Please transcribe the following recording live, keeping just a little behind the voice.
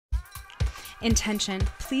Intention.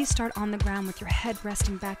 Please start on the ground with your head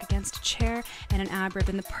resting back against a chair and an ab rib.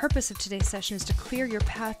 And the purpose of today's session is to clear your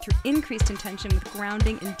path through increased intention with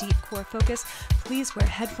grounding and deep core focus. Please wear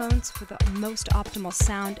headphones for the most optimal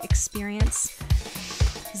sound experience.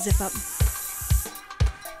 Zip up.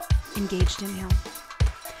 Engaged inhale.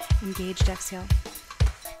 Engaged exhale.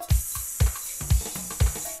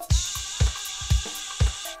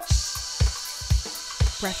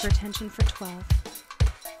 Breath retention for 12.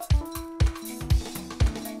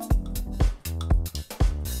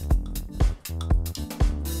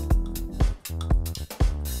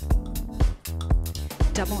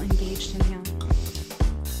 Double engaged inhale.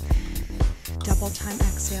 Double time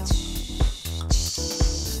exhale.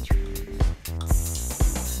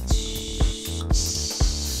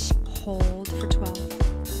 Hold for 12.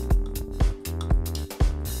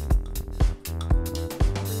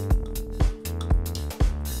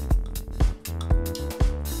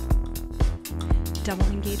 Double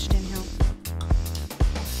engaged inhale.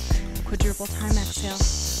 Quadruple time exhale.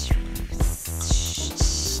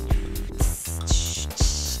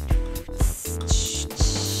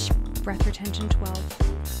 Breath retention 12.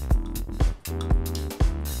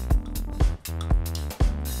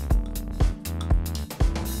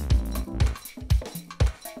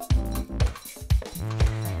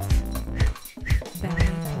 Belly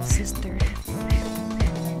pulses 30.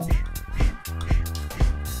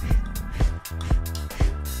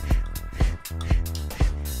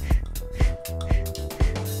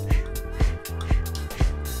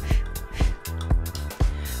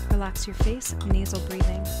 Relax your face, nasal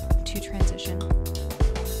breathing to transition.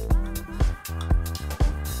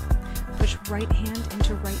 Push right hand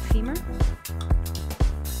into right femur,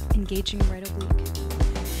 engaging right oblique.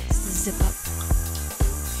 Zip up.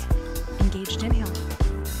 Engaged inhale.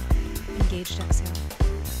 Engaged exhale.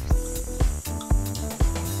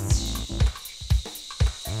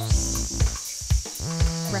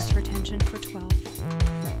 Breath retention for 12.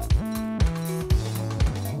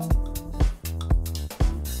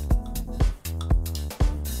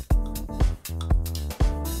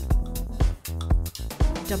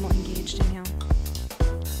 Double engaged inhale.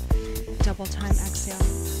 Double time exhale.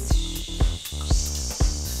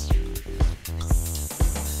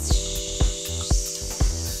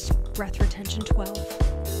 Breath retention 12.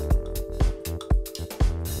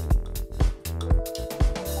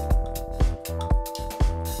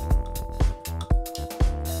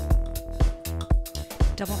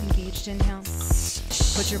 Double engaged inhale.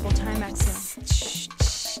 Quadruple time exhale.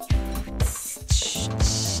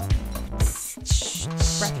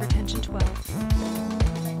 Breath retention 12.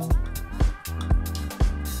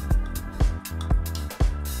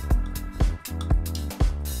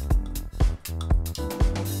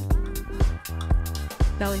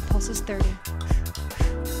 Belly pulses 30.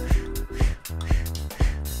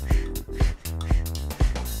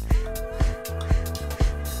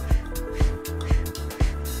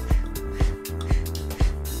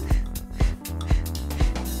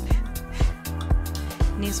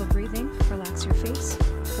 Nasal breathing, relax your face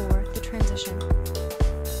for the transition.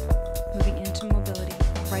 Moving into mobility.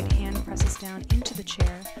 Right hand presses down into the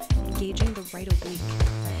chair, engaging the right oblique.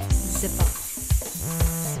 Zip up.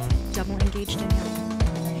 Double engaged inhale.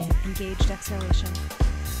 Engaged exhalation.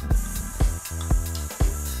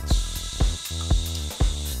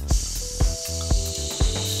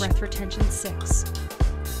 Breath retention 6.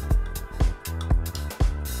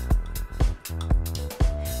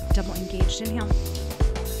 Double engaged inhale.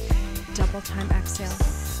 Double time exhale.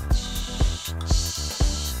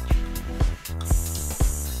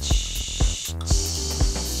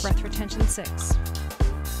 Breath retention 6.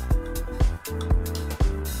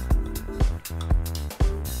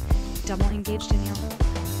 Double engaged inhale.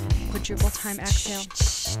 Quadruple time exhale.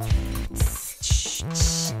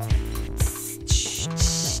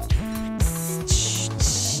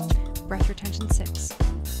 Breath retention 6.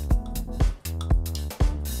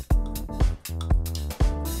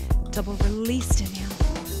 Double released inhale.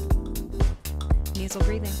 Nasal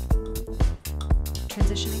breathing.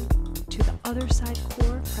 Transitioning to the other side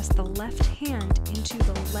core, press the left hand into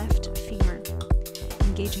the left femur,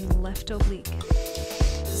 engaging left oblique.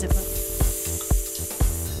 Zip up.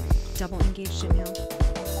 Double engaged inhale.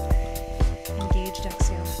 Engaged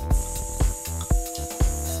exhale.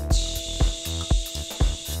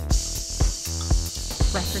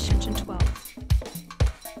 Breath retention 12.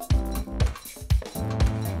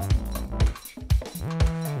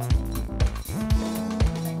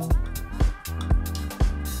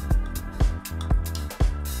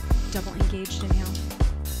 Double engaged inhale.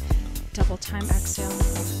 Double time exhale.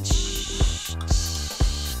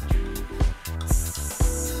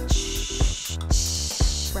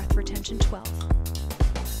 Breath retention 12.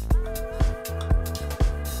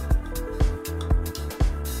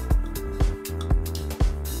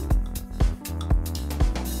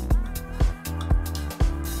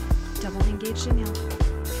 Double engaged inhale.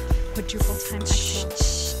 Quadruple time exhale.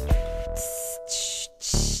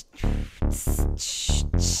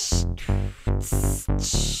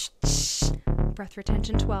 Breath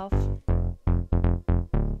retention 12.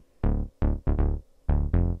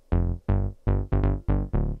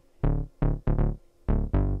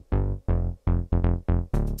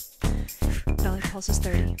 Belly pulses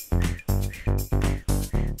 30.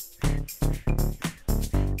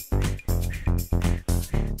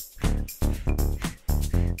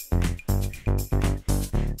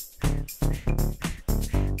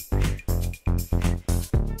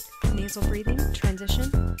 Nasal breathing,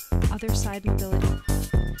 transition, other side mobility.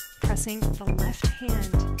 Pressing the left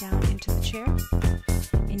hand down into the chair,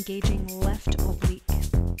 engaging left oblique,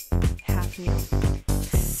 half knee.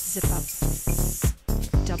 Zip up.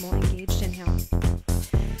 Double engaged inhale.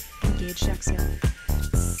 Engaged exhale.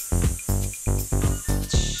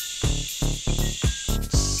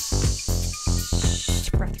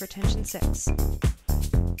 Breath retention 6.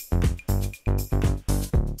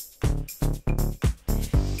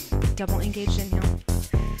 Double engaged inhale.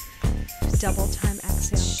 Double time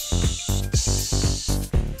exhale.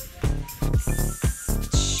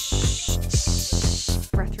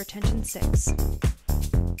 Breath retention 6.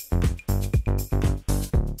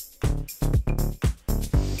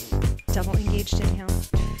 Double engaged inhale.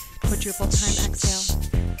 Quadruple time exhale.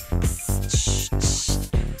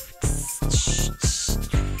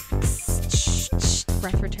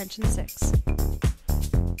 Breath retention 6.